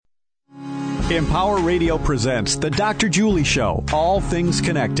Empower Radio presents The Dr. Julie Show, All Things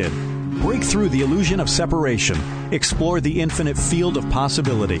Connected. Break through the illusion of separation, explore the infinite field of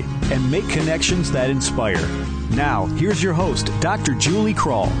possibility, and make connections that inspire. Now, here's your host, Dr. Julie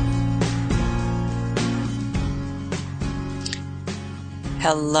Kroll.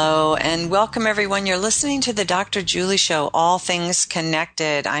 Hello and welcome everyone. You're listening to the Dr. Julie Show, All Things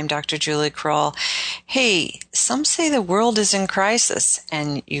Connected. I'm Dr. Julie Kroll. Hey, some say the world is in crisis,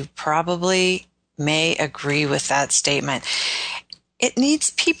 and you probably may agree with that statement. It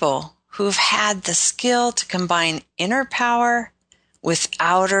needs people who've had the skill to combine inner power with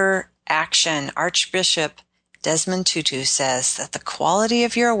outer action. Archbishop Desmond Tutu says that the quality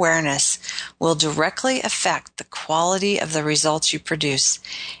of your awareness will directly affect the quality of the results you produce.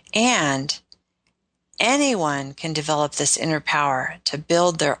 And anyone can develop this inner power to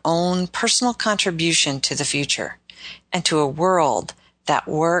build their own personal contribution to the future and to a world that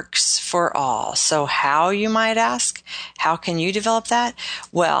works for all. So how, you might ask? How can you develop that?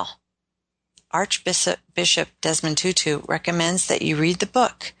 Well, Archbishop Desmond Tutu recommends that you read the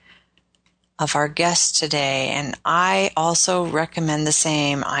book of our guest today, and I also recommend the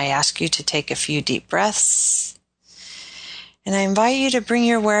same. I ask you to take a few deep breaths, and I invite you to bring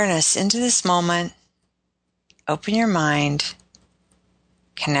your awareness into this moment, open your mind,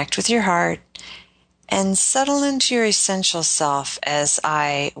 connect with your heart, and settle into your essential self as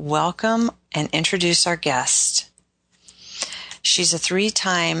I welcome and introduce our guest. She's a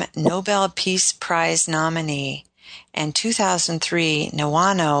 3-time Nobel Peace Prize nominee and 2003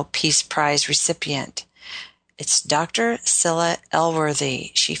 Nawano Peace Prize recipient. It's Dr. Scilla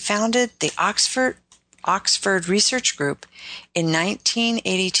Elworthy. She founded the Oxford Research Group in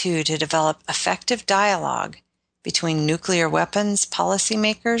 1982 to develop effective dialogue between nuclear weapons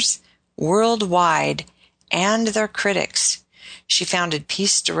policymakers worldwide and their critics. She founded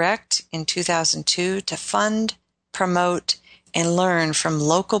Peace Direct in 2002 to fund, promote, and learn from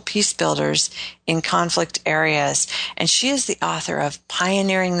local peace builders in conflict areas. And she is the author of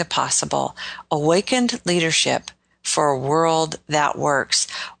Pioneering the Possible, Awakened Leadership for a World That Works.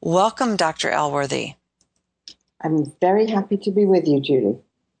 Welcome, Dr. Elworthy. I'm very happy to be with you, Julie.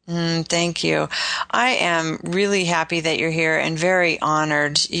 Thank you. I am really happy that you're here and very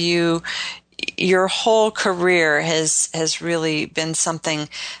honored. Your whole career has really been something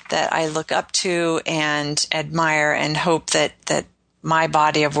that I look up to and admire, and hope that my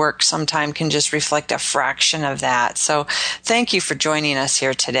body of work sometime can just reflect a fraction of that. So thank you for joining us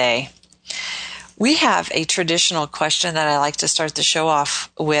here today. We have a traditional question that I like to start the show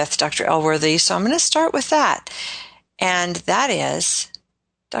off with, Dr. Elworthy, so I'm going to start with that. And that is,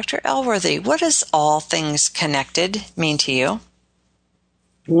 Dr. Elworthy, what does All Things Connected mean to you?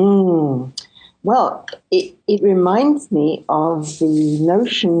 Well, it reminds me of the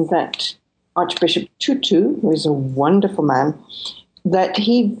notion that Archbishop Tutu, who is a wonderful man, that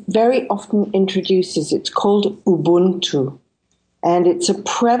he very often introduces. It's called Ubuntu, and it's a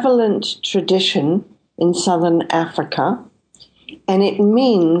prevalent tradition in Southern Africa, and it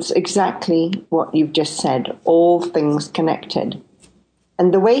means exactly what you've just said, all things connected.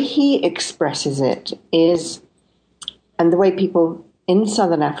 And the way he expresses it is, and the way people in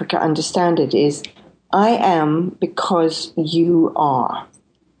Southern Africa understand it is, I am because you are.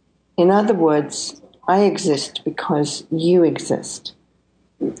 In other words, I exist because you exist.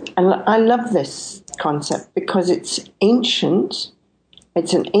 And I love this concept because it's ancient.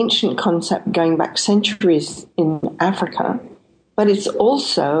 It's an ancient concept going back centuries in Africa, but it's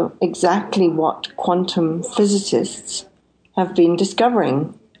also exactly what quantum physicists have been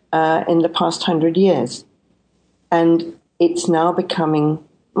discovering in the past 100 years. And it's now becoming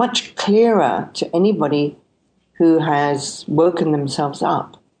much clearer to anybody who has woken themselves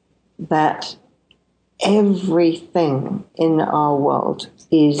up that everything in our world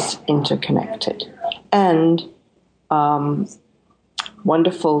is interconnected. And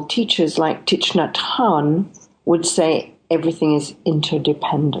wonderful teachers like Thich Nhat Hanh would say everything is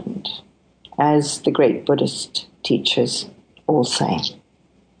interdependent, as the great Buddhist teachers all say.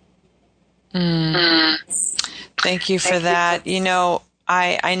 Thank you for that. You know,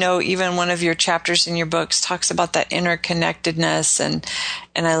 I know even one of your chapters in your books talks about that interconnectedness, and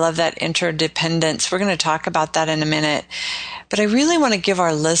I love that interdependence. We're going to talk about that in a minute. But I really want to give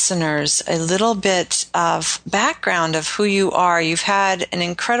our listeners a little bit of background of who you are. You've had an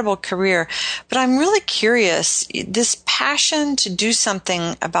incredible career, but I'm really curious, this passion to do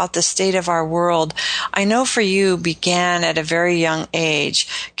something about the state of our world, I know for you began at a very young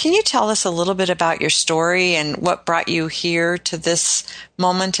age. Can you tell us a little bit about your story and what brought you here to this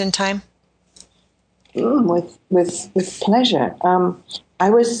moment in time? With pleasure. I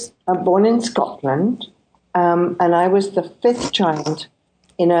was born in Scotland, and I was the fifth child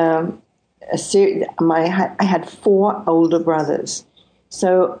in a series. I had four older brothers,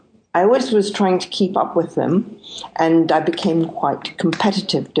 so I always was trying to keep up with them, and I became quite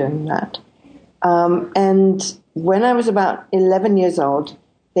competitive doing that. And when I was about 11 years old,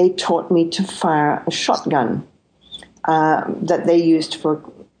 they taught me to fire a shotgun that they used for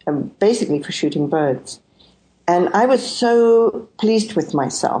basically for shooting birds. And I was so pleased with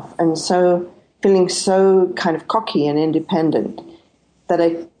myself and so feeling so kind of cocky and independent that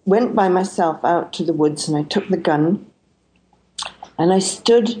I went by myself out to the woods and I took the gun and I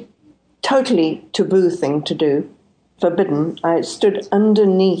stood, totally taboo thing to do, forbidden. I stood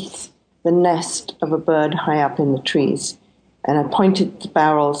underneath the nest of a bird high up in the trees, and I pointed the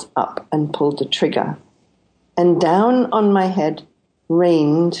barrels up and pulled the trigger. And down on my head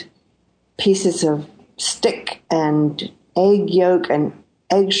rained pieces of stick and egg yolk and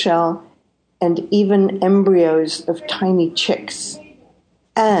eggshell and even embryos of tiny chicks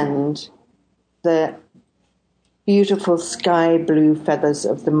and the beautiful sky blue feathers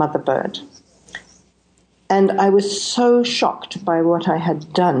of the mother bird. And I was so shocked by what I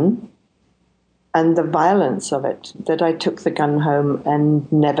had done and the violence of it that I took the gun home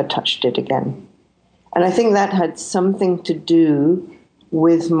and never touched it again. And I think that had something to do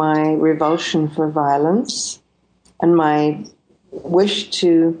with my revulsion for violence and my wish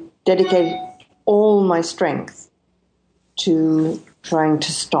to dedicate all my strength to trying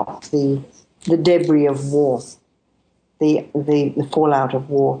to stop the debris of war, the fallout of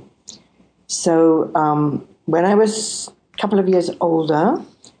war. So when I was a couple of years older,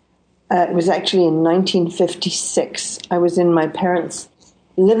 it was actually in 1956, I was in my parents'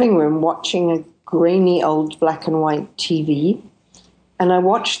 living room watching a grainy old black and white TV, and I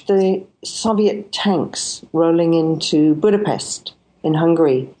watched the Soviet tanks rolling into Budapest in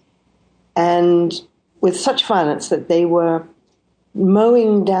Hungary, and with such violence that they were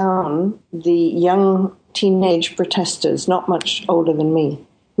mowing down the young teenage protesters, not much older than me,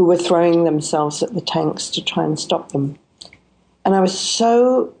 who were throwing themselves at the tanks to try and stop them. And I was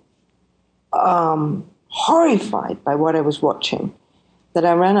so horrified by what I was watching that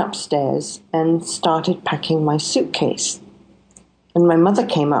I ran upstairs and started packing my suitcase. And my mother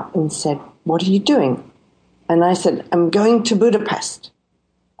came up and said, "What are you doing?" And I said, "I'm going to Budapest."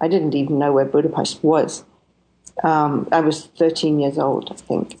 I didn't even know where Budapest was. I was 13 years old, I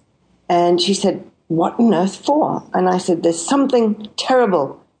think. And she said, "What on earth for?" And I said, "There's something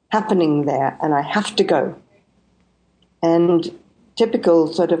terrible happening there, and I have to go." And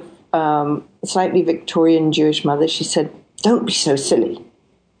typical sort of slightly Victorian Jewish mother, she said, "Don't be so silly."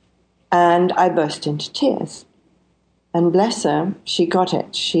 And I burst into tears. And bless her, she got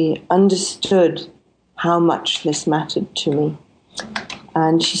it. She understood how much this mattered to me.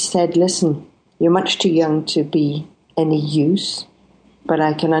 And she said, "Listen, you're much too young to be any use, but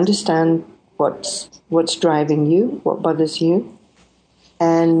I can understand what's driving you, what bothers you.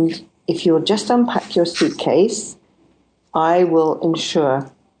 And if you'll just unpack your suitcase, I will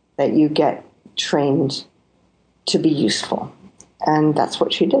ensure that you get trained to be useful." And that's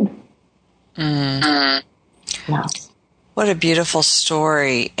what she did. Mm. Yeah. What a beautiful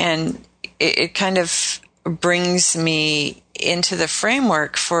story. And it kind of brings me into the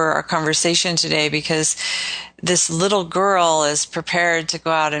framework for our conversation today, because this little girl is prepared to go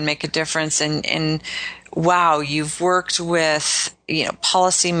out and make a difference. And wow, you've worked with,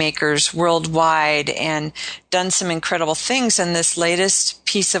 policymakers worldwide and done some incredible things. And this latest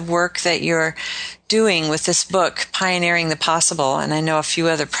piece of work that you're doing with this book, Pioneering the Possible, and I know a few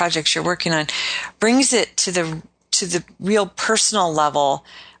other projects you're working on, brings it to the real personal level.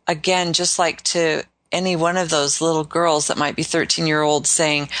 Again, just like to any one of those little girls that might be 13-year-olds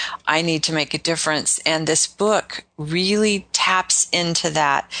saying, "I need to make a difference." And this book really taps into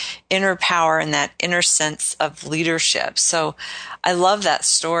that inner power and that inner sense of leadership. So I love that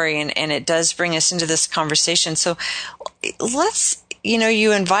story, and it does bring us into this conversation. So let's,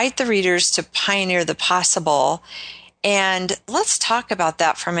 you invite the readers to pioneer the possible, and let's talk about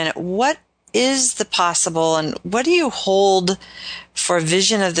that for a minute. What is the possible, and what do you hold for a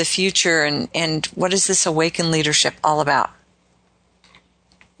vision of the future, and what is this awakened leadership all about?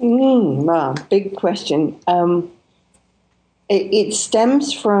 Wow, big question. It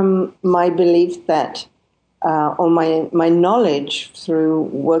stems from my belief that, or my knowledge through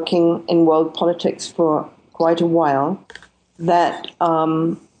working in world politics for quite a while, that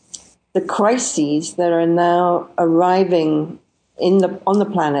the crises that are now arriving on the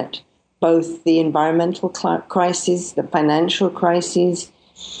planet, both the environmental crises, the financial crises,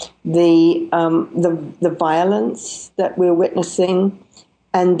 the violence that we're witnessing,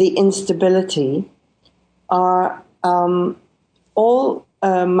 and the instability are all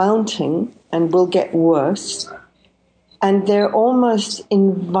mounting and will get worse. And they're almost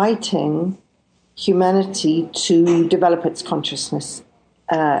inviting humanity to develop its consciousness.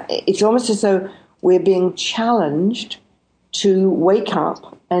 It's almost as though we're being challenged to wake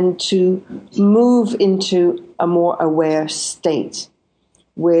up and to move into a more aware state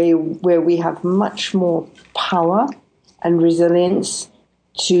where we have much more power and resilience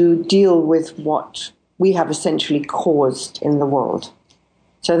to deal with what we have essentially caused in the world.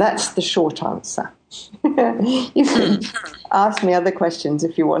 So that's the short answer. You can ask me other questions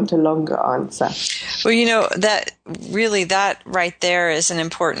if you want a longer answer. Well, that right there is an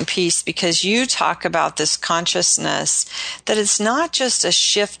important piece, because you talk about this consciousness, that it's not just a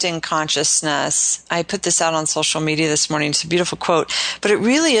shift in consciousness. I put this out on social media this morning. It's a beautiful quote, but it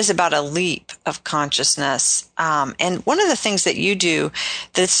really is about a leap of consciousness. And one of the things that you do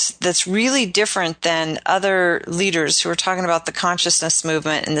that's really different than other leaders who are talking about the consciousness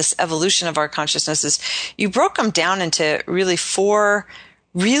movement and this evolution of our consciousness is you broke them down into really 4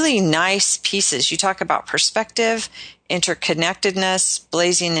 really nice pieces. You talk about perspective, interconnectedness,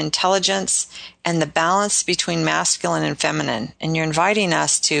 blazing intelligence, and the balance between masculine and feminine. And you're inviting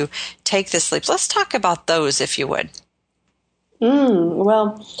us to take this leap. Let's talk about those, if you would.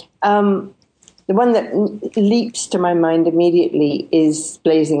 Well, the one that leaps to my mind immediately is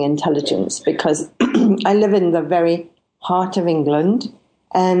blazing intelligence, because I live in the very heart of England.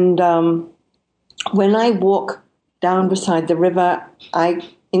 And when I walk down beside the river, I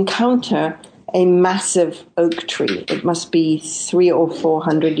encounter a massive oak tree. It must be 300 or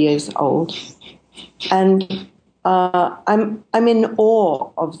 400 years old. And I'm in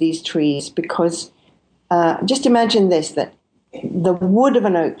awe of these trees, because just imagine this, that the wood of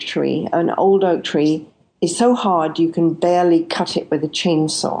an oak tree, an old oak tree, is so hard you can barely cut it with a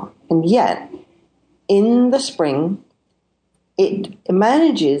chainsaw. And yet, in the spring, it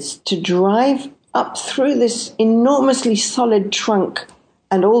manages to drive up through this enormously solid trunk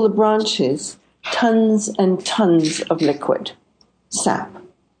and all the branches, tons and tons of liquid, sap.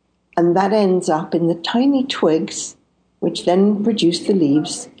 And that ends up in the tiny twigs, which then produce the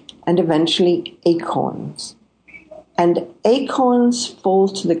leaves and eventually acorns. And acorns fall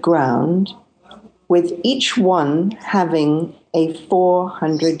to the ground, with each one having a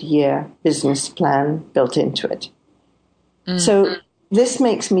 400-year business plan built into it. Mm-hmm. So this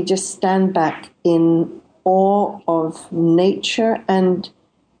makes me just stand back in awe of nature, and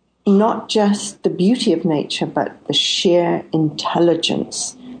not just the beauty of nature, but the sheer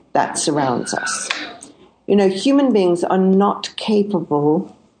intelligence that surrounds us. Human beings are not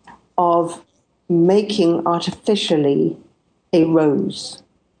capable of making artificially a rose,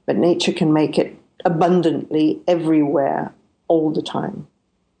 but nature can make it abundantly everywhere all the time.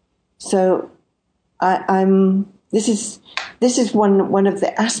 So this is one of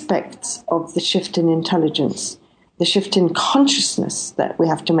the aspects of the shift in intelligence, the shift in consciousness that we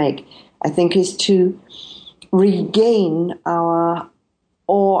have to make, I think, is to regain our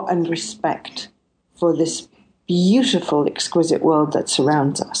awe and respect for this beautiful, exquisite world that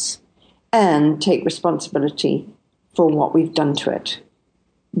surrounds us, and take responsibility for what we've done to it,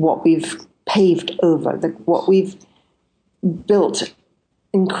 what we've paved over, what we've built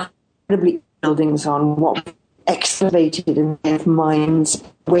incredibly buildings on, what we've excavated in mines,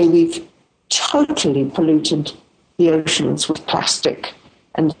 where we've totally polluted the oceans with plastic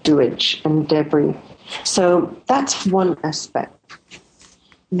and sewage and debris. So that's one aspect.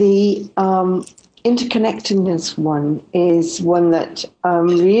 The interconnectedness one is one that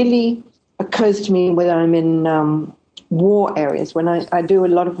really occurs to me when I'm in war areas, when I do a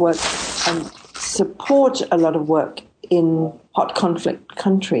lot of work and support a lot of work in hot conflict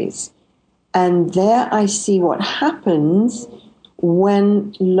countries. And there I see what happens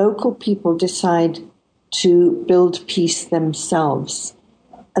when local people decide to build peace themselves.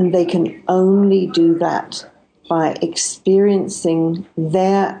 And they can only do that by experiencing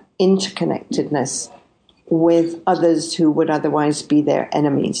their interconnectedness with others who would otherwise be their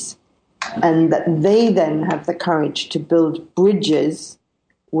enemies. And that they then have the courage to build bridges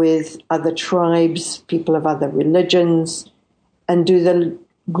with other tribes, people of other religions, and do the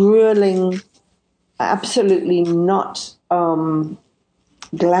grueling, absolutely not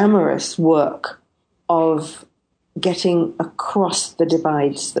glamorous work of getting across the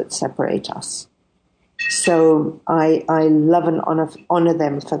divides that separate us. So I love and honor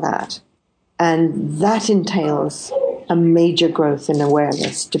them for that. And that entails a major growth in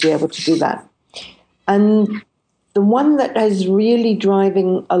awareness to be able to do that. And the one that is really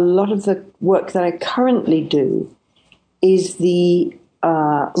driving a lot of the work that I currently do is the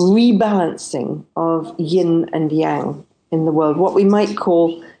rebalancing of yin and yang in the world, what we might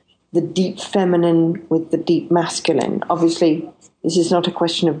call the deep feminine with the deep masculine. Obviously, this is not a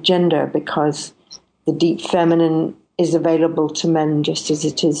question of gender, because the deep feminine is available to men just as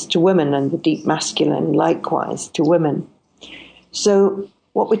it is to women, and the deep masculine likewise to women. So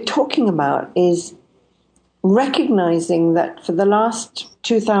what we're talking about is recognizing that for the last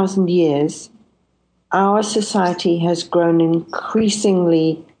 2,000 years, our society has grown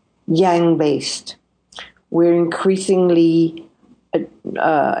increasingly yang-based. We're increasingly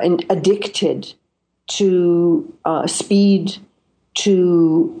addicted to speed,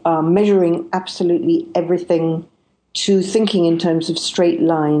 to measuring absolutely everything, to thinking in terms of straight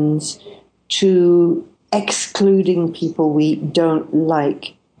lines, to excluding people we don't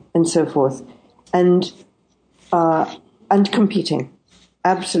like, and so forth, and competing.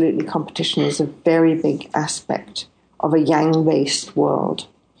 Absolutely, competition is a very big aspect of a yang-based world.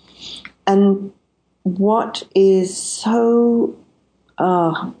 And what is so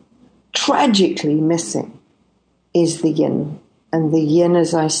tragically missing is the yin. And the yin,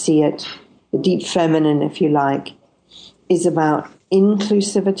 as I see it, the deep feminine, if you like, is about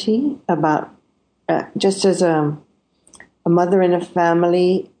inclusivity, about just as a mother in a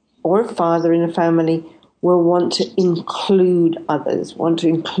family or a father in a family will want to include others, want to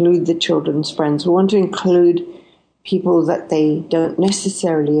include the children's friends, will want to include people that they don't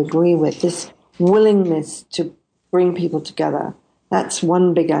necessarily agree with, this willingness to bring people together. That's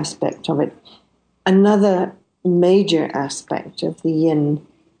one big aspect of it. Another major aspect of the yin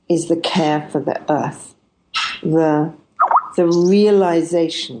is the care for the earth, the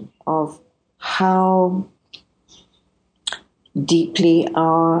realization of how deeply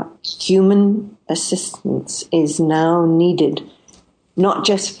our human assistance is now needed, not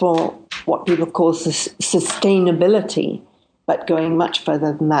just for what people call sustainability, but going much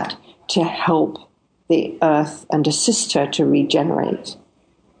further than that, to help the earth and assist her to regenerate,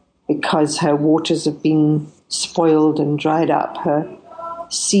 because her waters have been spoiled and dried up, her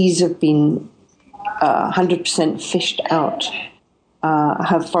seas have been 100% fished out,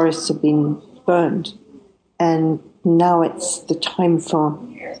 her forests have been burned, and now it's the time for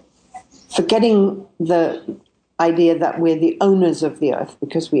forgetting the idea that we're the owners of the earth,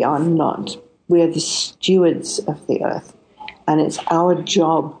 because we are not. We are the stewards of the earth, and it's our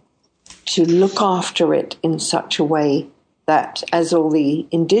job to look after it in such a way that, as all the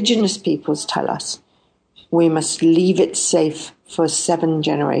indigenous peoples tell us, we must leave it safe for 7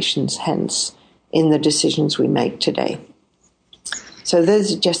 generations hence in the decisions we make today. So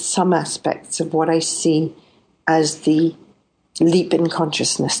those are just some aspects of what I see as the leap in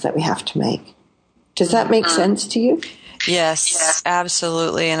consciousness that we have to make. Does that make sense to you? Yes,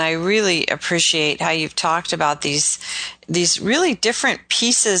 absolutely. And I really appreciate how you've talked about these really different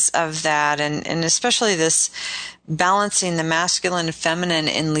pieces of that, and especially this balancing the masculine and feminine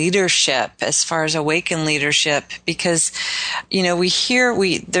in leadership as far as awakened leadership, because, you know,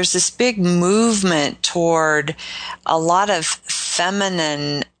 there's this big movement toward a lot of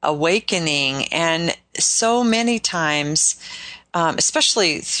feminine awakening, and so many times,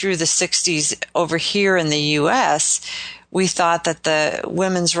 especially through the 60s over here in the U.S., we thought that the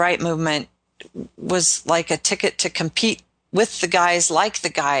women's rights movement was like a ticket to compete with the guys, like the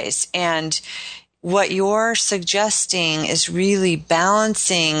guys. And what you're suggesting is really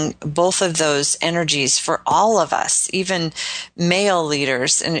balancing both of those energies for all of us, even male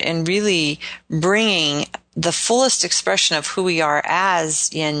leaders, and really bringing the fullest expression of who we are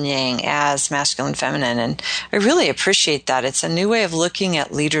as yin yang, as masculine feminine. And I really appreciate that. It's a new way of looking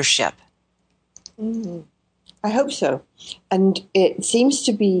at leadership. I hope so. And it seems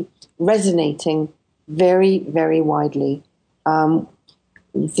to be resonating very, very widely.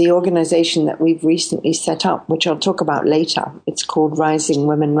 The organization that we've recently set up, which I'll talk about later, it's called Rising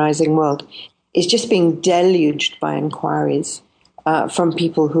Women, Rising World, is just being deluged by inquiries from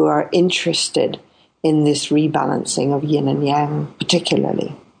people who are interested in this rebalancing of yin and yang,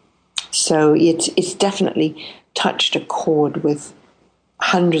 particularly. So it's definitely touched a chord with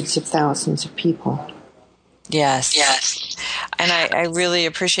hundreds of thousands of people. Yes. And I really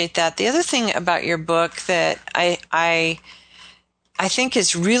appreciate that. The other thing about your book that I think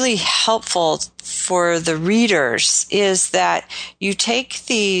is really helpful for the readers is that you take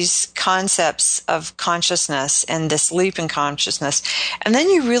these concepts of consciousness and this leap in consciousness, and then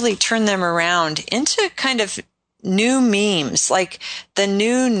you really turn them around into kind of new memes, like the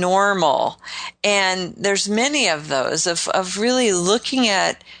new normal. And there's many of those of really looking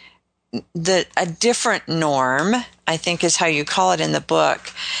at a different norm, I think is how you call it in the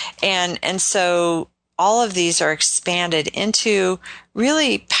book. And so all of these are expanded into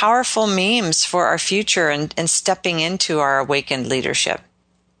really powerful memes for our future and stepping into our awakened leadership?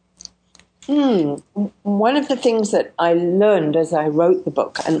 One of the things that I learned as I wrote the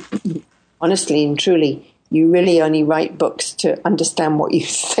book, and honestly and truly, you really only write books to understand what you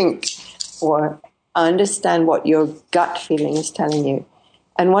think or understand what your gut feeling is telling you.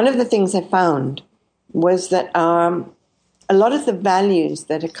 And one of the things I found was that a lot of the values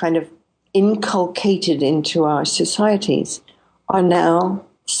that are kind of inculcated into our societies are now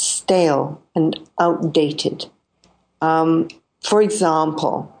stale and outdated. For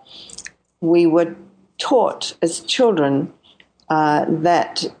example, we were taught as children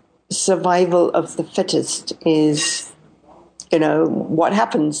that survival of the fittest is, what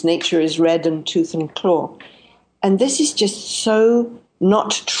happens. Nature is red in tooth and claw. And this is just so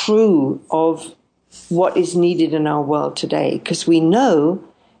not true of what is needed in our world today, because we know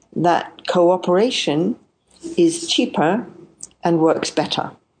that cooperation is cheaper and works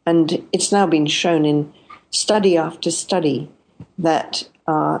better. And it's now been shown in study after study that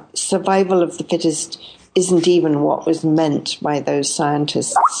survival of the fittest isn't even what was meant by those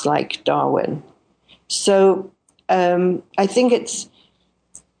scientists like Darwin. So I think it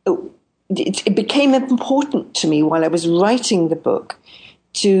became important to me while I was writing the book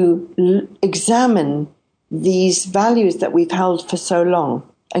to examine these values that we've held for so long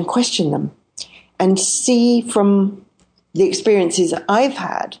and question them and see from the experiences I've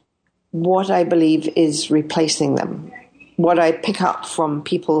had what I believe is replacing them, what I pick up from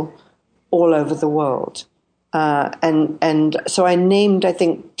people all over the world. And so I named, I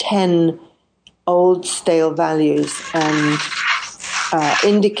think, 10 old stale values and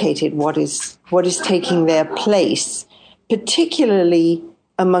indicated what is taking their place, particularly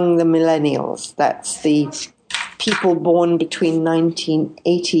among the millennials. That's the people born between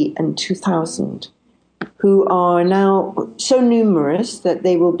 1980 and 2000, who are now so numerous that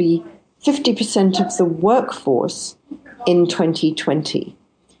they will be 50% of the workforce in 2020.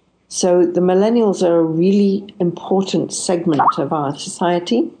 So the millennials are a really important segment of our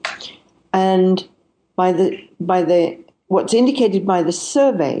society. And what's indicated by the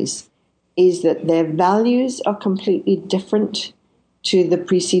surveys is that their values are completely different to the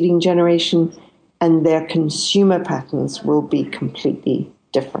preceding generation, and their consumer patterns will be completely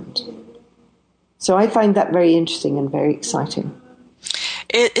different. So I find that very interesting and very exciting.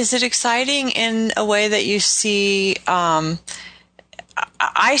 Is it exciting in a way that you see? I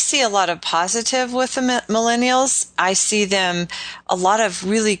see a lot of positive with the millennials. I see them, a lot of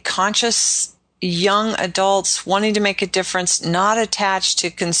really conscious young adults wanting to make a difference, not attached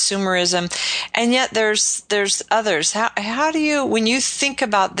to consumerism. And yet there's others. How do you, when you think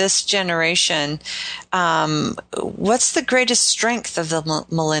about this generation, what's the greatest strength of the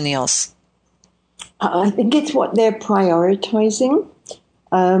millennials? I think it's what they're prioritizing,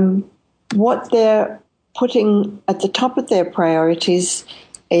 what they're putting at the top of their priorities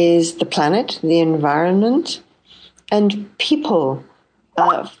is the planet, the environment, and people.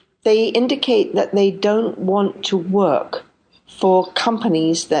 They indicate that they don't want to work for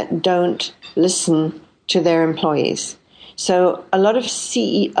companies that don't listen to their employees. So a lot of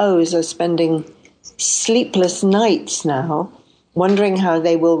CEOs are spending sleepless nights now wondering how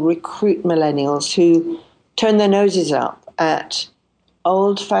they will recruit millennials who turn their noses up at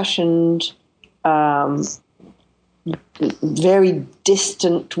old-fashioned, very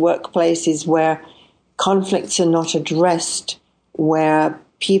distant workplaces where conflicts are not addressed, where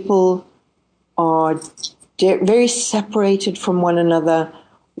people are very separated from one another,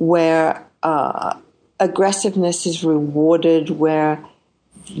 where aggressiveness is rewarded, where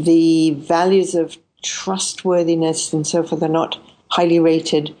the values of trustworthiness and so forth are not highly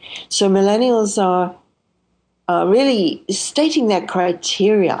rated. So millennials are really stating their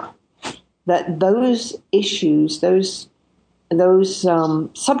criteria that those issues, those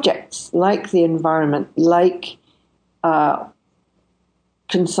subjects like the environment, like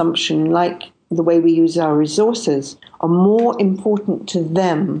consumption, like the way we use our resources, are more important to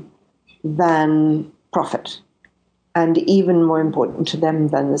them than profit, and even more important to them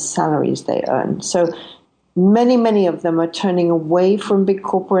than the salaries they earn. So many of them are turning away from big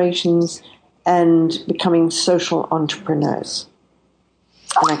corporations and becoming social entrepreneurs.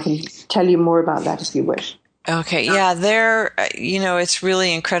 And I can tell you more about that if you wish. Okay. Yeah. It's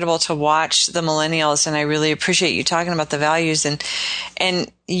really incredible to watch the millennials, and I really appreciate you talking about the values, and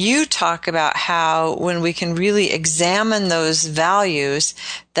you talk about how when we can really examine those values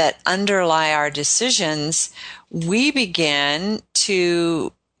that underlie our decisions, we begin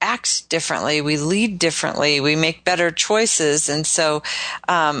to act differently, we lead differently, we make better choices. And so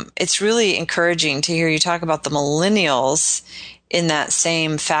it's really encouraging to hear you talk about the millennials in that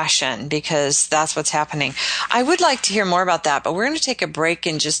same fashion, because that's what's happening. I would like to hear more about that, but we're going to take a break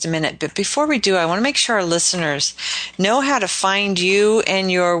in just a minute. But before we do, I want to make sure our listeners know how to find you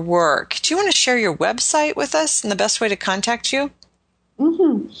and your work. Do you want to share your website with us and the best way to contact you?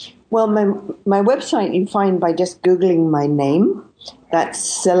 Mm-hmm. Well, my website you find by just Googling my name. That's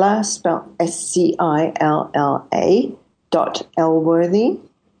Scilla, spelled Scilla .Elworthy.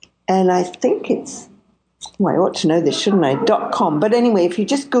 And I think it's, I ought to know this, shouldn't I? .com. But anyway, if you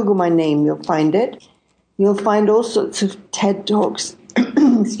just Google my name, you'll find it. You'll find all sorts of TED Talks,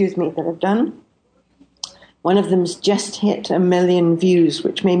 excuse me, that I've done. One of them's just hit 1 million views,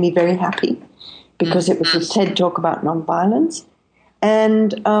 which made me very happy because it was a TED Talk about nonviolence.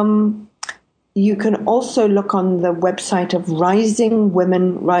 And you can also look on the website of Rising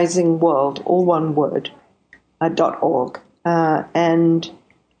Women, Rising World, all one word, .org. And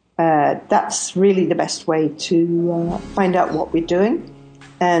that's really the best way to find out what we're doing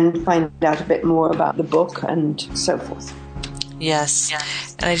and find out a bit more about the book and so forth. Yes.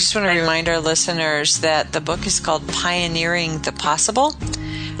 And I just want to remind our listeners that the book is called Pioneering the Possible,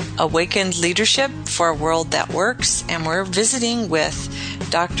 Awakened Leadership for a World That Works. And we're visiting with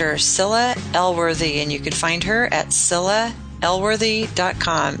Dr. Scilla Elworthy, and you can find her at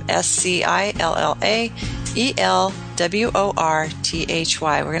ScillaElworthy.com, ScillaElworthy.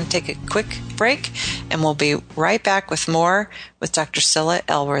 We're going to take a quick break, and we'll be right back with more with Dr. Scilla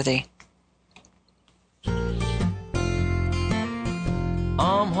Elworthy.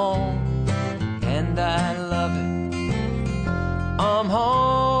 I'm home, and I love it. I'm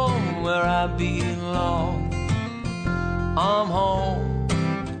home where I belong. I'm home,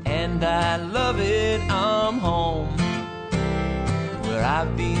 and I love it. I'm home where I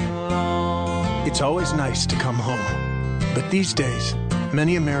belong. It's always nice to come home. But these days,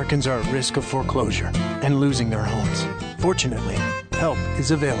 many Americans are at risk of foreclosure and losing their homes. Fortunately, help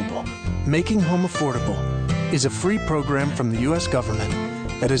is available. Making Home Affordable is a free program from the U.S. government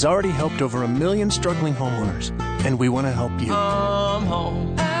that has already helped over 1 million struggling homeowners, and we want to help you. I'm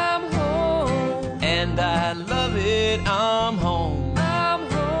home, and I love it. I'm home.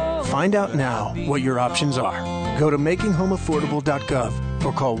 Find out now what your options are. Go to makinghomeaffordable.gov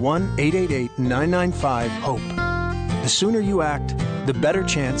or call 1-888-995-HOPE. The sooner you act, the better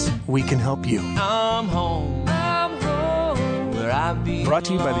chance we can help you. I'm home, where I belong. Brought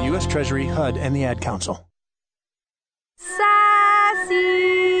to you by the U.S. Treasury, HUD, and the Ad Council.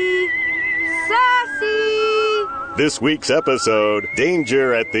 Sassy! Sassy! This week's episode,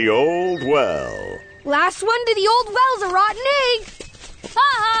 Danger at the Old Well. Last one to the old well's a rotten egg.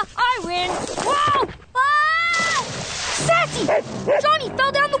 Ha! I win. Whoa! Ah! Sassy! Johnny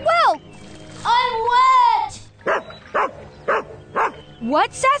fell down the well. I'm wet.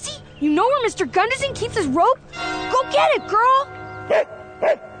 What, Sassy? You know where Mr. Gunderson keeps his rope? Go get it, girl.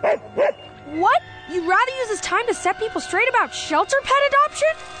 What? You'd rather use this time to set people straight about shelter pet adoption?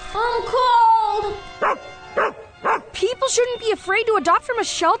 I'm cold. People shouldn't be afraid to adopt from a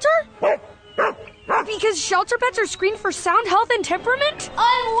shelter? Because shelter pets are screened for sound health and temperament?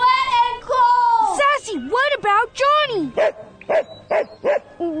 I'm wet and cold. Sassy, what about Johnny?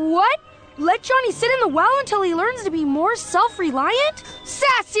 What? Let Johnny sit in the well until he learns to be more self-reliant?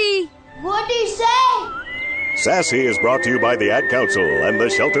 Sassy! What'd he say? Sassy is brought to you by the Ad Council and the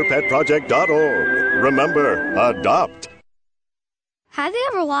ShelterPetProject.org. Remember, adopt. Have you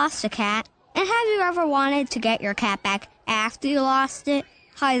ever lost a cat? And have you ever wanted to get your cat back after you lost it?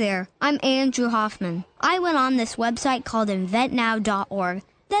 Hi there, I'm Andrew Hoffman. I went on this website called InventNow.org.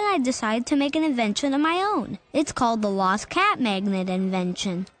 Then I decided to make an invention of my own. It's called the Lost Cat Magnet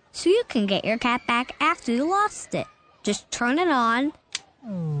Invention. So you can get your cat back after you lost it. Just turn it on,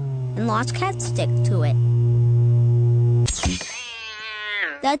 and lost cats stick to it.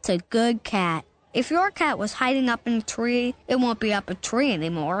 That's a good cat. If your cat was hiding up in a tree, it won't be up a tree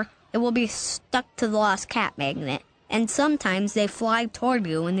anymore. It will be stuck to the lost cat magnet. And sometimes they fly toward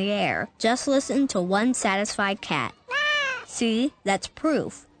you in the air. Just listen to one satisfied cat. See, that's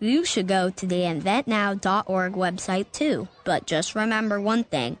proof. You should go to the InventNow.org website too. But just remember one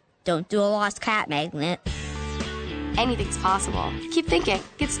thing. Don't do a lost cat magnet. Anything's possible. Keep thinking.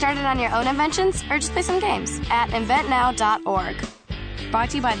 Get started on your own inventions or just play some games at InventNow.org.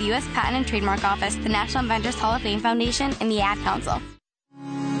 Brought to you by the U.S. Patent and Trademark Office, the National Inventors Hall of Fame Foundation, and the Ad Council.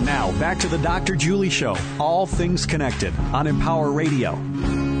 Now, back to the Dr. Julie Show. All things connected on Empower Radio.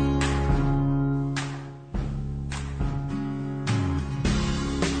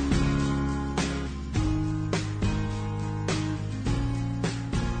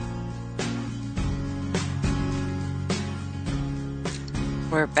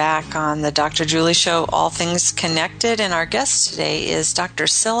 We're back on the Dr. Julie Show, All Things Connected, and our guest today is Dr.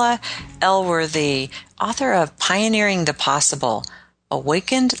 Scilla Elworthy, author of Pioneering the Possible,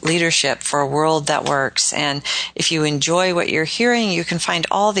 Awakened Leadership for a World That Works. And if you enjoy what you're hearing, you can find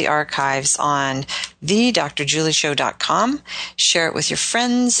all the archives on thedrjulieshow.com. Share it with your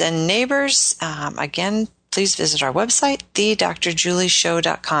friends and neighbors. Again, please visit our website,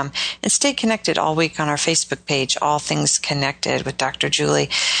 thedrjulieshow.com, and stay connected all week on our Facebook page, All Things Connected with Dr. Julie.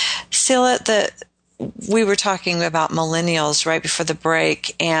 Scilla, we were talking about millennials right before the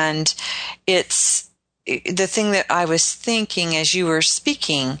break, and it's the thing that I was thinking as you were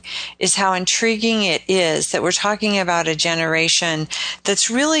speaking is how intriguing it is that we're talking about a generation that's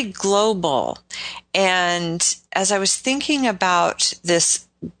really global. And as I was thinking about this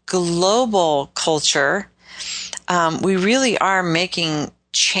global culture, we really are making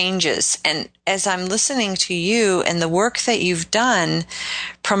changes. And as I'm listening to you and the work that you've done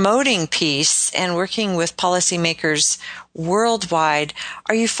promoting peace and working with policymakers worldwide,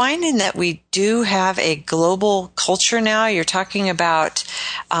 are you finding that we do have a global culture now? You're talking about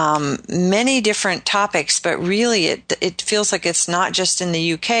many different topics, but really it feels like it's not just in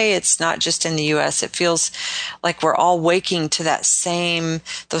the UK, it's not just in the US. It feels like we're all waking to those same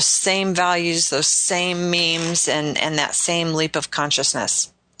values, those same memes, and that same leap of consciousness.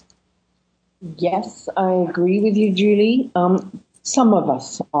 Yes, I agree with you, Julie. Some of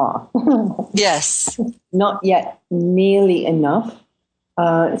us are. Yes. Not yet nearly enough.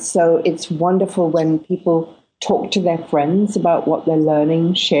 So it's wonderful when people talk to their friends about what they're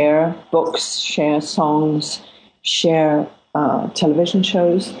learning, share books, share songs, share television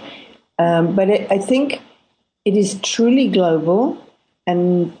shows. But I think it is truly global.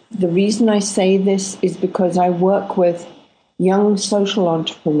 And the reason I say this is because I work with young social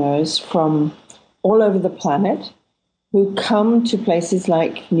entrepreneurs from all over the planet who come to places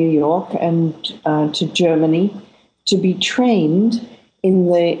like New York and to Germany to be trained in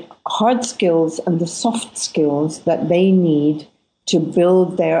the hard skills and the soft skills that they need to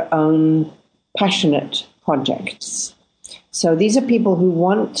build their own passionate projects. So these are people who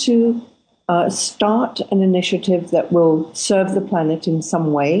want to start an initiative that will serve the planet in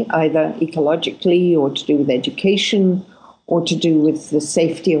some way, either ecologically or to do with education or to do with the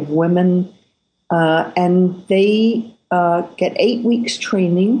safety of women. And they get 8 weeks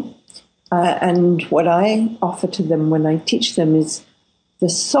training. And what I offer to them when I teach them is the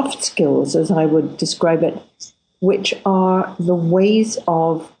soft skills, as I would describe it, which are the ways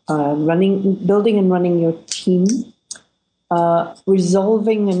of building and running your team,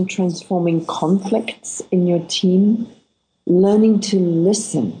 resolving and transforming conflicts in your team, learning to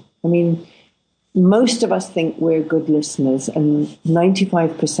listen. I mean, most of us think we're good listeners, and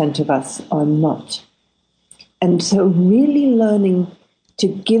 95% of us are not. And so really learning to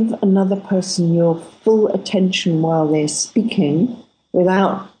give another person your full attention while they're speaking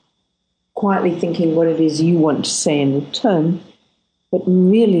without quietly thinking what it is you want to say in return, but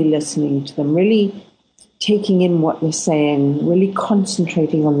really listening to them, really taking in what they're saying, really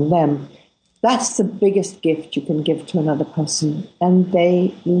concentrating on them. That's the biggest gift you can give to another person, and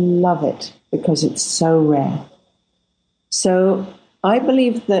they love it because it's so rare. So I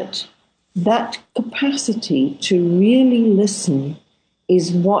believe that capacity to really listen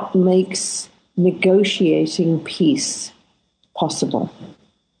is what makes negotiating peace possible.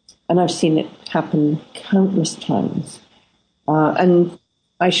 And I've seen it happen countless times. And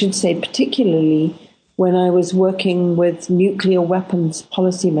I should say particularly when I was working with nuclear weapons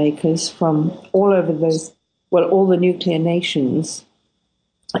policymakers from all over all the nuclear nations.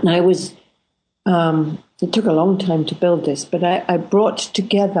 And I was, it took a long time to build this, but I brought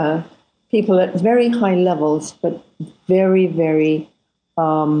together people at very high levels, but very, very,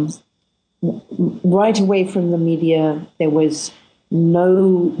 right away from the media, there was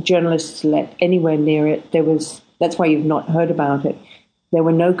no journalists let anywhere near it. That's why you've not heard about it. There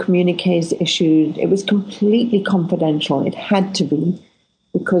were no communiques issued. It was completely confidential. It had to be,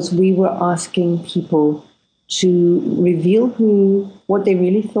 because we were asking people to reveal what they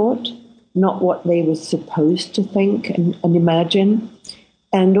really thought, not what they were supposed to think and imagine,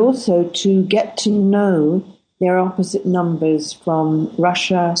 and also to get to know their opposite numbers from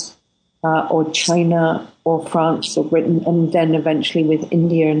Russia or China or France or Britain, and then eventually with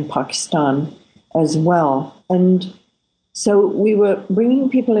India and Pakistan as well. And so we were bringing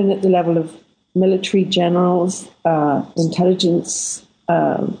people in at the level of military generals, intelligence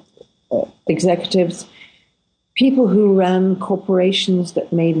executives, people who ran corporations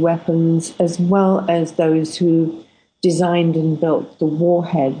that made weapons, as well as those who designed and built the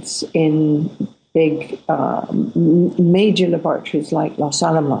warheads in big major laboratories like Los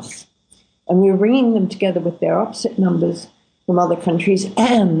Alamos. And we were bringing them together with their opposite numbers from other countries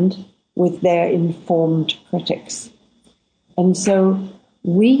and with their informed critics. And so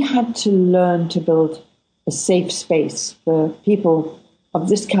we had to learn to build a safe space for people of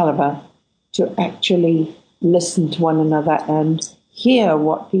this caliber to actually listen to one another and hear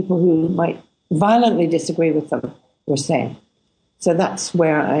what people who might violently disagree with them were saying. So that's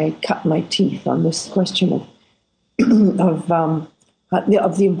where I cut my teeth on this question of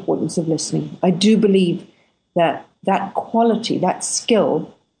the importance of listening. I do believe that quality, that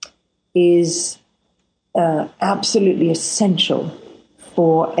skill, is absolutely essential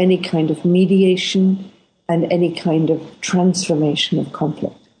for any kind of mediation and any kind of transformation of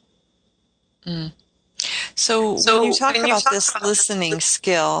conflict. Mm. So when you talk about this listening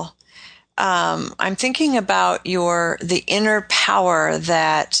skill, I'm thinking about the inner power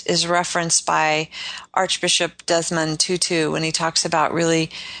that is referenced by Archbishop Desmond Tutu when he talks about really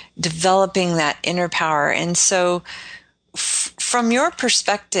developing that inner power. And so from your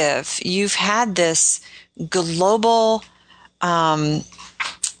perspective, you've had this global,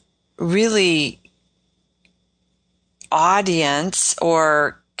 really audience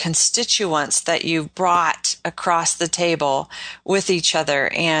or constituents that you've brought across the table with each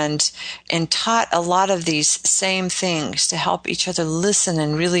other and taught a lot of these same things to help each other listen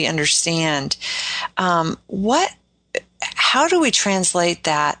and really understand. How do we translate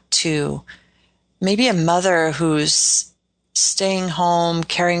that to maybe a mother who's staying home,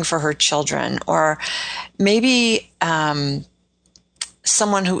 caring for her children, or maybe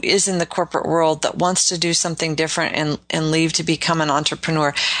someone who is in the corporate world that wants to do something different and leave to become an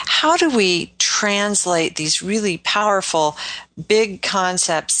entrepreneur? How do we translate these really powerful, big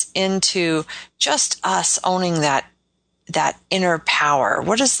concepts into just us owning that inner power?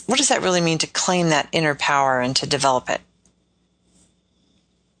 What does that really mean to claim that inner power and to develop it?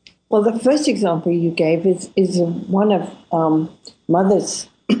 Well, the first example you gave is one of mothers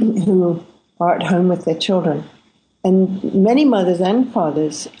who are at home with their children. And many mothers and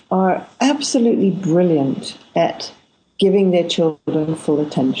fathers are absolutely brilliant at giving their children full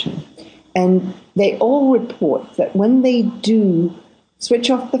attention. And they all report that when they do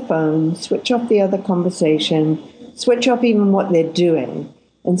switch off the phone, switch off the other conversation, switch off even what they're doing,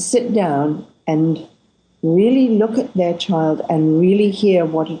 and sit down and really look at their child and really hear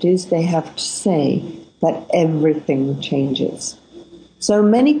what it is they have to say, that everything changes. So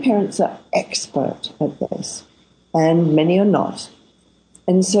many parents are expert at this, and many are not.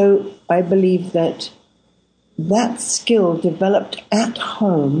 And so I believe that skill developed at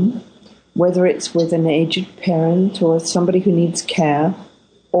home, whether it's with an aged parent or somebody who needs care,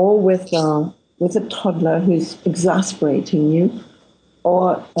 or with a toddler who's exasperating you,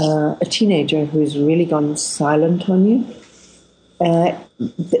 or a teenager who's really gone silent on you,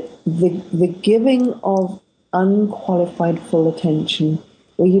 the giving of unqualified full attention,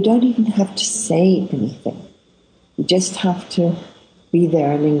 where you don't even have to say anything. You just have to be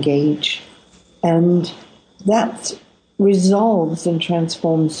there and engage. And that resolves and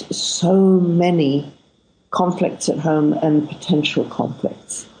transforms so many conflicts at home and potential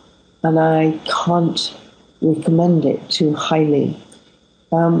conflicts. And I can't recommend it too highly.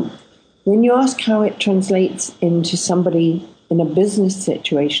 When you ask how it translates into somebody in a business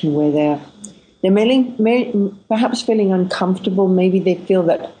situation where they're perhaps feeling uncomfortable, maybe they feel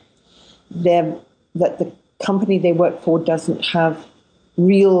that the company they work for doesn't have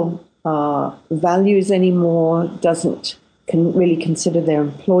real values anymore, doesn't really consider their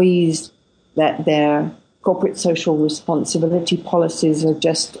employees, that their corporate social responsibility policies are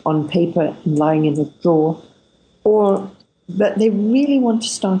just on paper and lying in a drawer, or that they really want to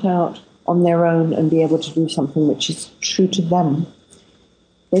start out on their own and be able to do something which is true to them,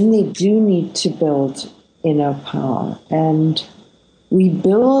 then they do need to build inner power. And we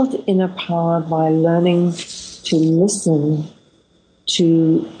build inner power by learning to listen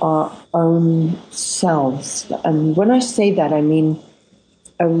to our own selves. And when I say that, I mean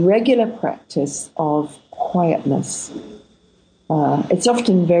a regular practice of quietness. It's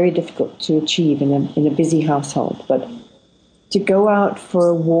often very difficult to achieve in a busy household, but to go out for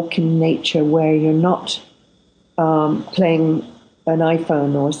a walk in nature where you're not playing an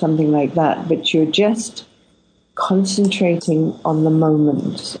iPhone or something like that, but you're just concentrating on the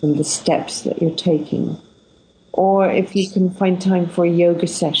moment and the steps that you're taking. Or if you can find time for a yoga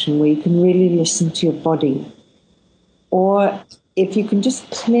session where you can really listen to your body. Or if you can just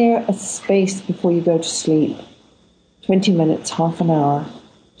clear a space before you go to sleep, 20 minutes, half an hour,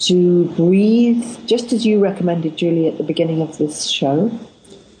 to breathe, just as you recommended, Julie, at the beginning of this show,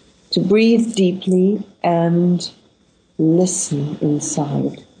 to breathe deeply and listen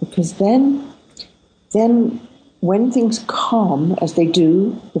inside. Because then when things calm, as they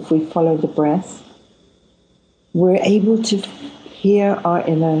do if we follow the breath, we're able to hear our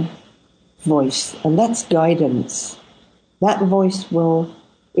inner voice, and that's guidance. That voice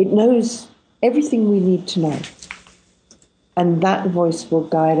it knows everything we need to know. And that voice will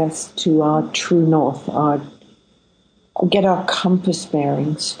guide us to our true north, get our compass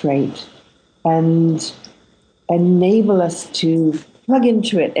bearing straight, and enable us to plug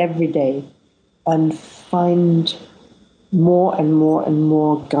into it every day and find more and more and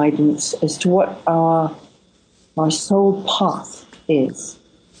more guidance as to what our soul path is.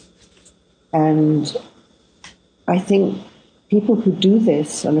 And I think people who do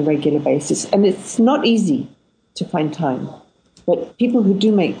this on a regular basis, and it's not easy to find time, but people who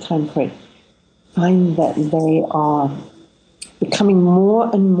do make time for it find that they are becoming more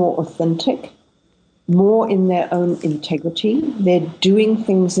and more authentic, more in their own integrity. They're doing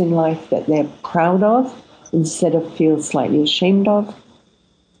things in life that they're proud of instead of feel slightly ashamed of.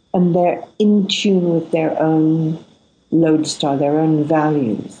 And they're in tune with their own lodestar, their own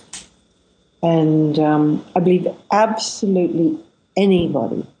values. And I believe absolutely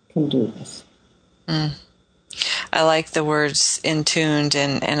anybody can do this. I like the words in tuned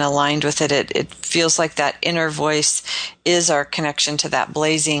and aligned with it. It feels like that inner voice is our connection to that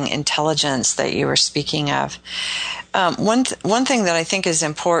blazing intelligence that you were speaking of. One thing that I think is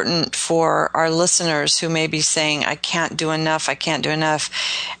important for our listeners who may be saying, I can't do enough,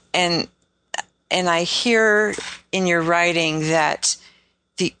 and I hear in your writing that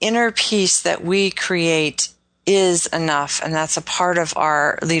the inner peace that we create is enough, and that's a part of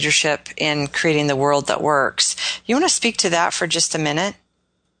our leadership in creating the world that works. You want to speak to that for just a minute?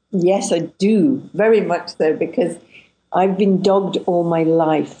 Yes, I do, very much so, because I've been dogged all my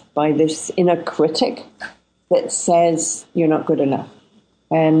life by this inner critic that says you're not good enough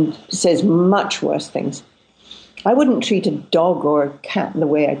and says much worse things. I wouldn't treat a dog or a cat the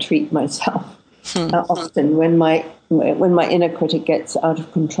way I treat myself often when my inner critic gets out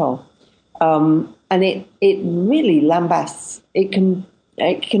of control. And it really lambasts. It can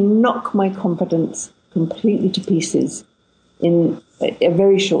knock my confidence completely to pieces in a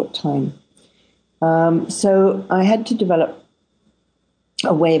very short time. So I had to develop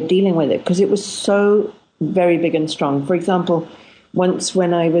a way of dealing with it because it was so very big and strong. For example, once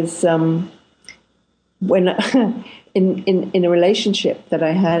when I was in a relationship that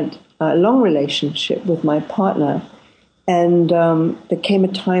I had, a long relationship with my partner, and there came a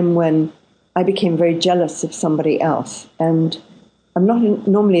time when I became very jealous of somebody else. And I'm not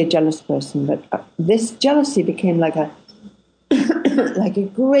normally a jealous person, but this jealousy became like a like a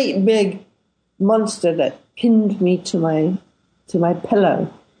great big monster that pinned me to my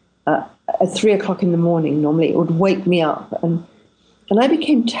pillow at 3 o'clock in the morning. Normally it would wake me up, and I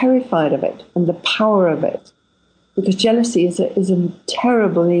became terrified of it and the power of it, because jealousy is a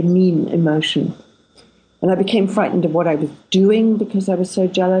terribly mean emotion. And I became frightened of what I was doing because I was so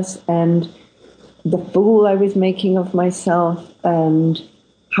jealous, and the fool I was making of myself, and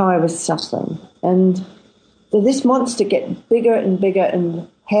how I was suffering. And so this monster get bigger and bigger and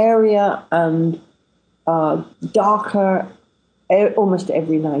hairier and darker. Almost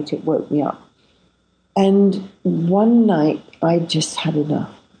every night it woke me up. And one night I just had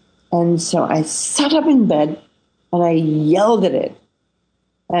enough. And so I sat up in bed and I yelled at it.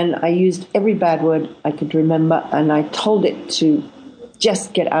 And I used every bad word I could remember, and I told it to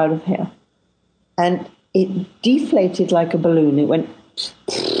just get out of here. And it deflated like a balloon. It went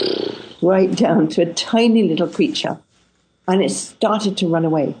right down to a tiny little creature, and it started to run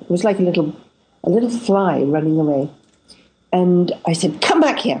away. It was like a little fly running away. And I said, come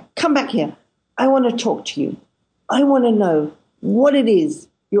back here. I want to talk to you. I want to know what it is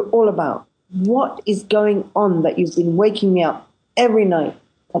you're all about. What is going on that you've been waking me up every night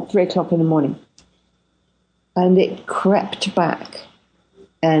at 3 o'clock in the morning? And it crept back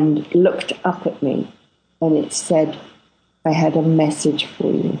and looked up at me, and it said, I had a message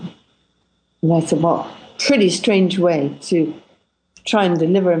for you. And I said, well, pretty strange way to try and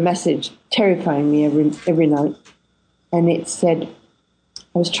deliver a message, terrifying me every night. And it said,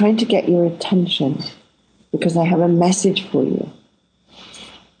 I was trying to get your attention because I have a message for you.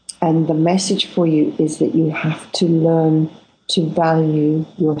 And the message for you is that you have to learn to value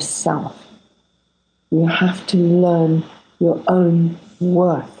yourself. You have to learn your own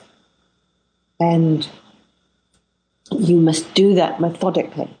worth. And you must do that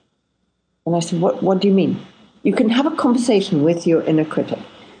methodically. And I said, what do you mean? You can have a conversation with your inner critic.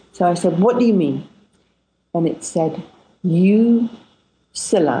 So I said, what do you mean? And it said, you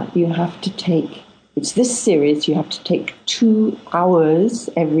Scylla, you have to take, it's this serious, you have to take 2 hours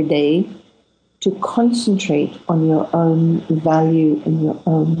every day to concentrate on your own value and your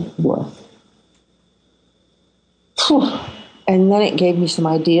own worth. And then it gave me some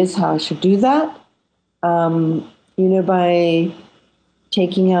ideas how I should do that. By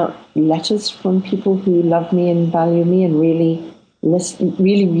taking out letters from people who love me and value me and really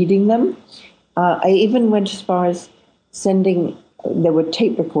reading them. I even went as far as sending, there were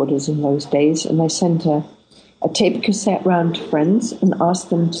tape recorders in those days, and I sent a tape cassette round to friends and asked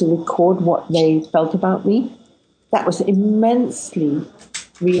them to record what they felt about me. That was immensely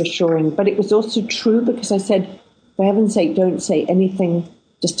reassuring, but it was also true because I said, for heaven's sake, don't say anything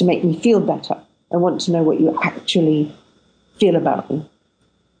just to make me feel better. I want to know what you actually feel about me.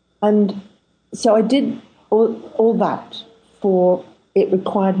 And so I did all that it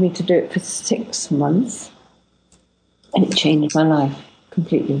required me to do it for 6 months, and it changed my life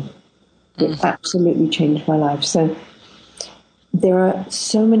completely. It absolutely changed my life. So there are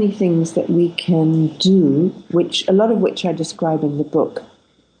so many things that we can do, a lot of which I describe in the book,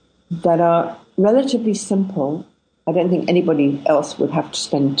 that are relatively simple. I don't think anybody else would have to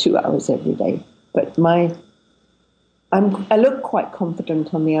spend 2 hours every day. But I look quite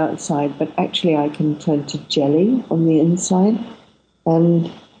confident on the outside, but actually I can turn to jelly on the inside.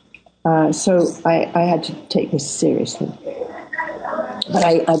 And so I had to take this seriously. But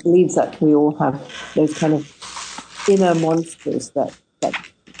I believe that we all have those kind of inner monsters that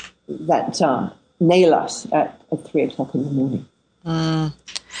nail us at 3 o'clock in the morning.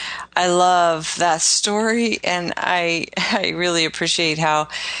 I love that story, and I really appreciate how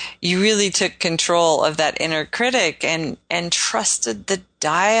you really took control of that inner critic and trusted the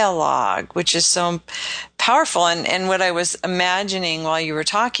dialogue, which is so powerful. And what I was imagining while you were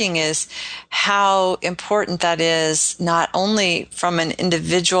talking is how important that is, not only from an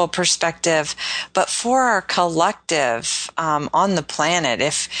individual perspective, but for our collective on the planet.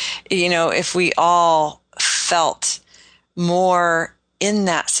 If we all felt more in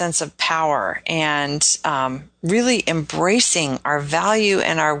that sense of power and really embracing our value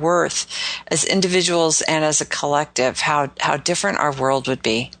and our worth as individuals and as a collective, how different our world would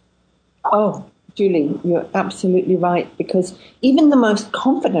be. Oh, Julie, you're absolutely right, because even the most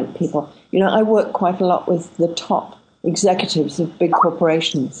confident people, I work quite a lot with the top executives of big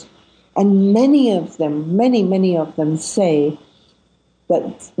corporations, and many of them say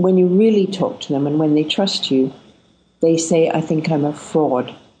that when you really talk to them and when they trust you, they say, I think I'm a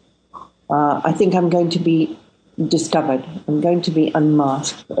fraud. I think I'm going to be discovered. I'm going to be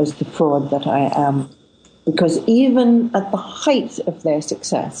unmasked as the fraud that I am. Because even at the height of their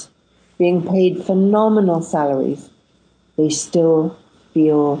success, being paid phenomenal salaries, they still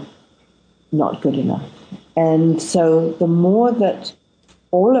feel not good enough. And so the more that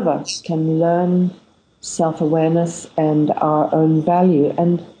all of us can learn self-awareness and our own value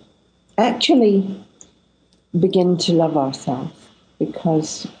and actually begin to love ourselves,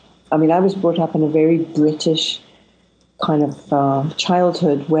 because I was brought up in a very British kind of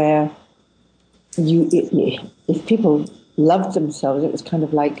childhood where if people loved themselves, it was kind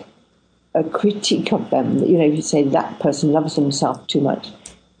of like a critique of them. You say that person loves himself too much,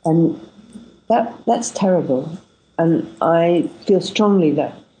 and that's terrible. And I feel strongly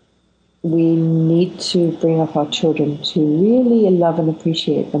that we need to bring up our children to really love and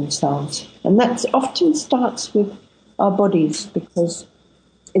appreciate themselves. And that often starts with our bodies, because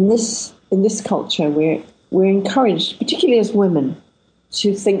in this culture we're encouraged, particularly as women,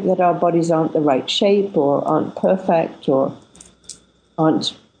 to think that our bodies aren't the right shape or aren't perfect or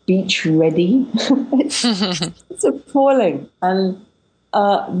aren't beach ready. It's appalling. And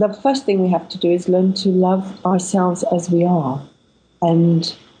the first thing we have to do is learn to love ourselves as we are.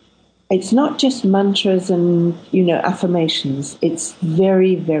 And it's not just mantras and, affirmations. It's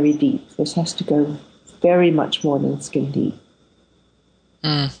very, very deep. This has to go very much more than skin deep.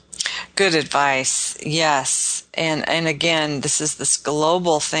 Good advice. Yes. And again, this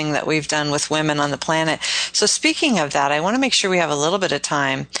global thing that we've done with women on the planet. So speaking of that, I want to make sure we have a little bit of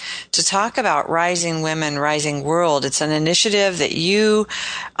time to talk about Rising Women, Rising World. It's an initiative that you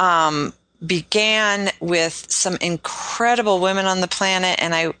began with some incredible women on the planet,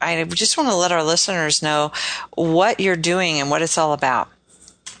 and I just want to let our listeners know what you're doing and what it's all about.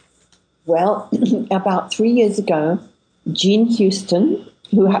 Well, about 3 years ago, Jean Houston,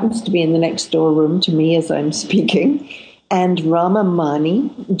 who happens to be in the next door room to me as I'm speaking, and Rama Mani.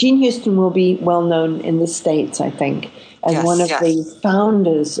 Jean Houston will be well known in the States, I think, as one of the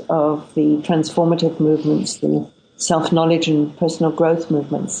founders of the transformative movements, the self-knowledge and personal growth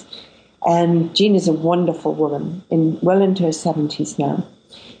movements. And Jean is a wonderful woman, well into her 70s now.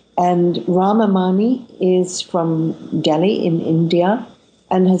 And Rama Mani is from Delhi in India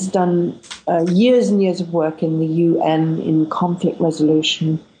and has done years and years of work in the UN in conflict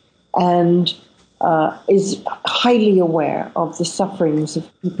resolution, and is highly aware of the sufferings of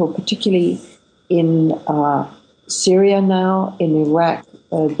people, particularly in Syria now, in Iraq,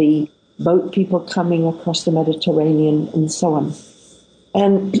 the boat people coming across the Mediterranean, and so on.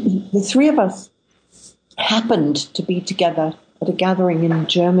 And the three of us happened to be together at a gathering in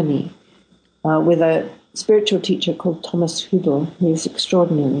Germany with a spiritual teacher called Thomas Hüdel, who is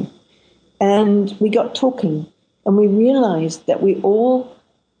extraordinary. And we got talking, and we realized that we all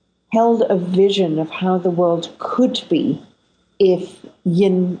held a vision of how the world could be if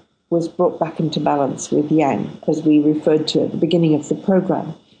yin was brought back into balance with yang, as we referred to at the beginning of the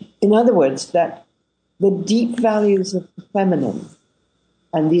program. In other words, that the deep values of the feminine,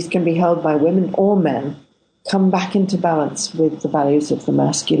 and these can be held by women or men, come back into balance with the values of the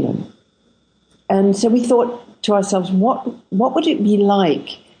masculine. And so we thought to ourselves, what would it be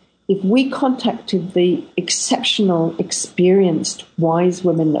like if we contacted the exceptional, experienced, wise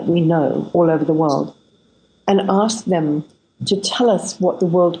women that we know all over the world and asked them to tell us what the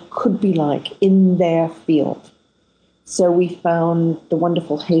world could be like in their field? So we found the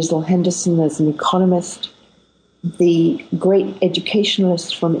wonderful Hazel Henderson as an economist, the great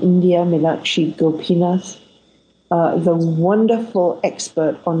educationalist from India, Meenakshi Gopinath, the wonderful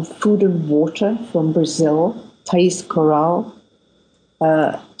expert on food and water from Brazil, Thais Corral,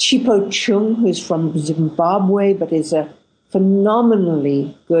 Chipo Chung, who's from Zimbabwe, but is a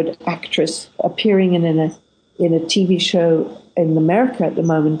phenomenally good actress, appearing in a TV show in America at the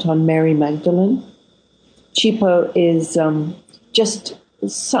moment on Mary Magdalene. Chipo is just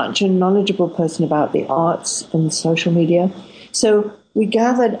such a knowledgeable person about the arts and social media. So we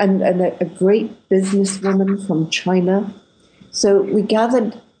gathered, and a great businesswoman from China. So we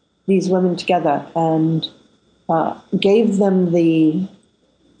gathered these women together and gave them the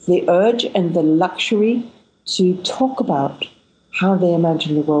urge and the luxury to talk about how they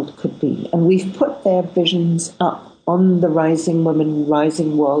imagine the world could be. And we've put their visions up on the Rising Women,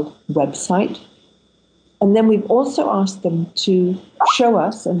 Rising World website. And then we've also asked them to show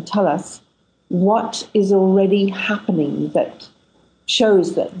us and tell us what is already happening that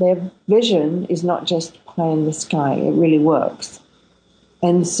shows that their vision is not just pie in the sky, it really works.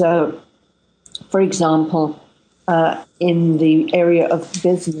 And so, for example, in the area of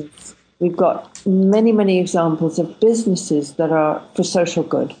business, we've got many, many examples of businesses that are for social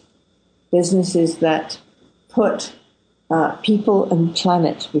good, businesses that put people and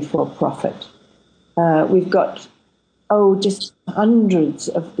planet before profit. We've got, just hundreds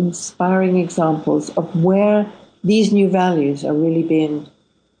of inspiring examples of where these new values are really being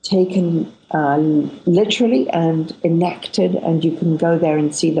taken literally and enacted, and you can go there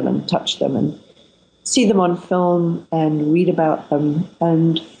and see them and touch them and see them on film and read about them.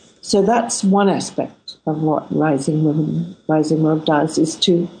 And so that's one aspect of what Rising Women, Rising World does, is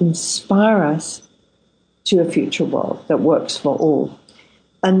to inspire us to a future world that works for all.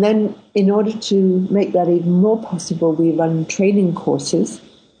 And then in order to make that even more possible, we run training courses,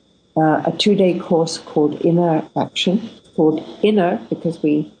 a 2-day course called Inner Action, called Inner because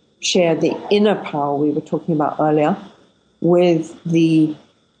we share the inner power we were talking about earlier with the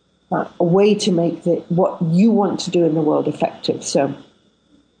a way to make what you want to do in the world effective. So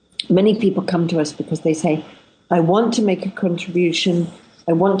many people come to us because they say, I want to make a contribution,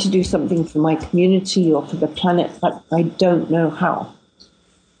 I want to do something for my community or for the planet, but I don't know how.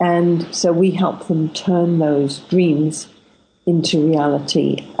 And so we help them turn those dreams into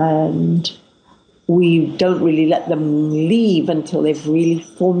reality, and we don't really let them leave until they've really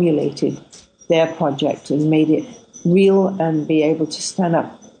formulated their project and made it real and be able to stand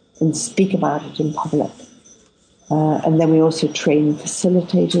up and speak about it in public. And then we also train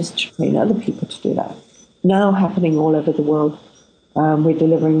facilitators to train other people to do that. Now happening all over the world. We're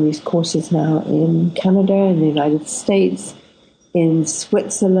delivering these courses now in Canada, in the United States, in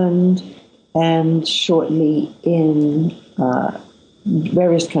Switzerland, and shortly in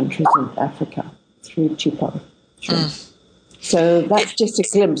various countries in Africa through Chipo. So that's just a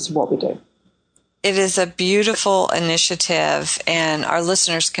glimpse of what we do. It is a beautiful initiative, and our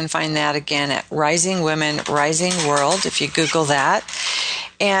listeners can find that again at Rising Women, Rising World, if you Google that.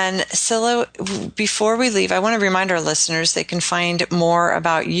 And Scilla, before we leave, I want to remind our listeners they can find more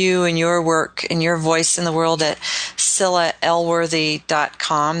about you and your work and your voice in the world at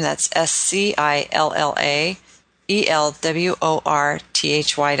ScillaElworthy.com. That's ScillaElworthy.com. ELWORTHY.com.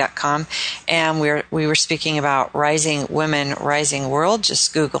 And we were speaking about Rising Women, Rising World.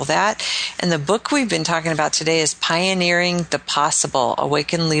 Just Google that. And the book we've been talking about today is Pioneering the Possible,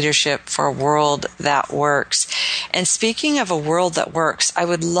 Awaken Leadership for a World That Works. And speaking of a world that works, I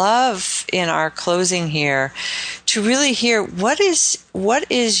would love in our closing here to really hear what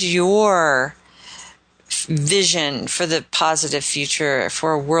is your vision for the positive future,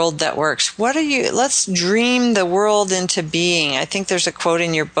 for a world that works. Let's dream the world into being. I think there's a quote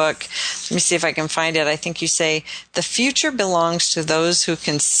in your book. Let me see if I can find it. I think you say, the future belongs to those who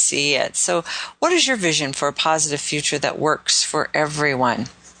can see it. So what is your vision for a positive future that works for everyone?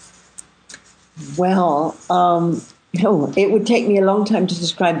 Well, it would take me a long time to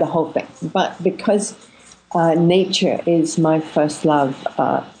describe the whole thing, but because nature is my first love,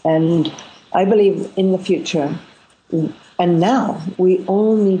 and I believe in the future, and now, we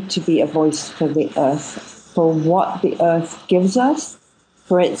all need to be a voice for the earth, for what the earth gives us,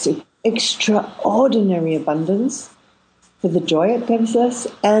 for its extraordinary abundance, for the joy it gives us,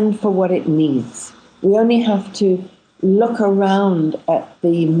 and for what it needs. We only have to look around at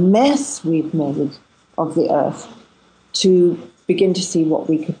the mess we've made of the earth to begin to see what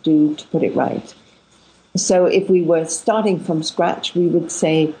we could do to put it right. So if we were starting from scratch, we would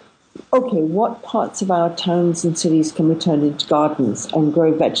say, okay, what parts of our towns and cities can we turn into gardens and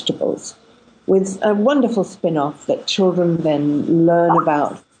grow vegetables? With a wonderful spin-off that children then learn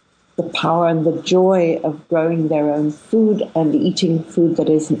about the power and the joy of growing their own food and eating food that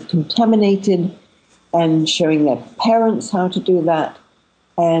isn't contaminated, and showing their parents how to do that,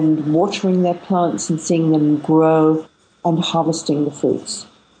 and watering their plants and seeing them grow and harvesting the fruits.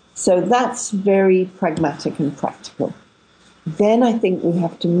 So that's very pragmatic and practical. Then I think we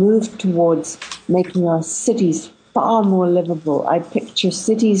have to move towards making our cities far more livable. I picture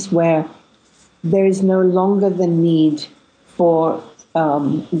cities where there is no longer the need for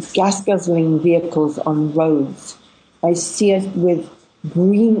gas-guzzling vehicles on roads. I see it with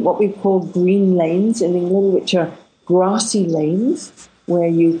what we call green lanes in England, which are grassy lanes where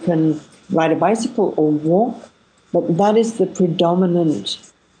you can ride a bicycle or walk, but that is the predominant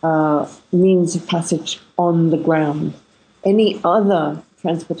means of passage on the ground. Any other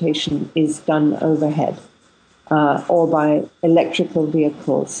transportation is done overhead or by electrical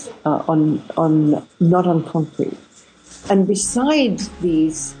vehicles not on concrete. And beside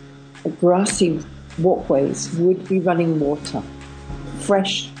these grassy walkways would be running water,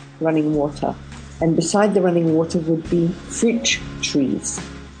 fresh running water. And beside the running water would be fruit trees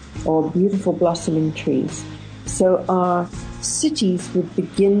or beautiful blossoming trees. So our cities would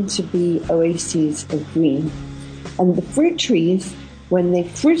begin to be oases of green. And the fruit trees, when they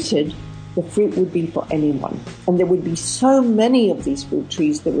fruited, the fruit would be for anyone. And there would be so many of these fruit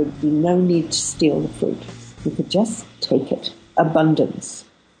trees, there would be no need to steal the fruit. You could just take it. Abundance.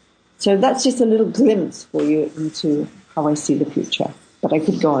 So that's just a little glimpse for you into how I see the future. But I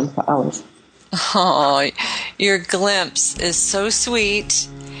could go on for hours. Oh, your glimpse is so sweet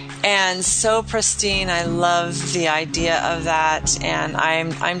and so pristine. I love the idea of that, and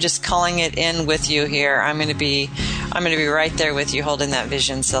I'm just calling it in with you here. I'm going to be right there with you, holding that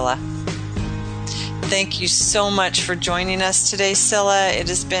vision, Scilla. Thank you so much for joining us today, Scilla. It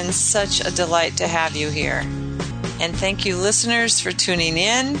has been such a delight to have you here. And thank you, listeners, for tuning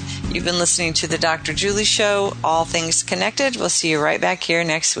in. You've been listening to The Dr. Julie Show, All Things Connected. We'll see you right back here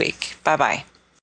next week. Bye-bye.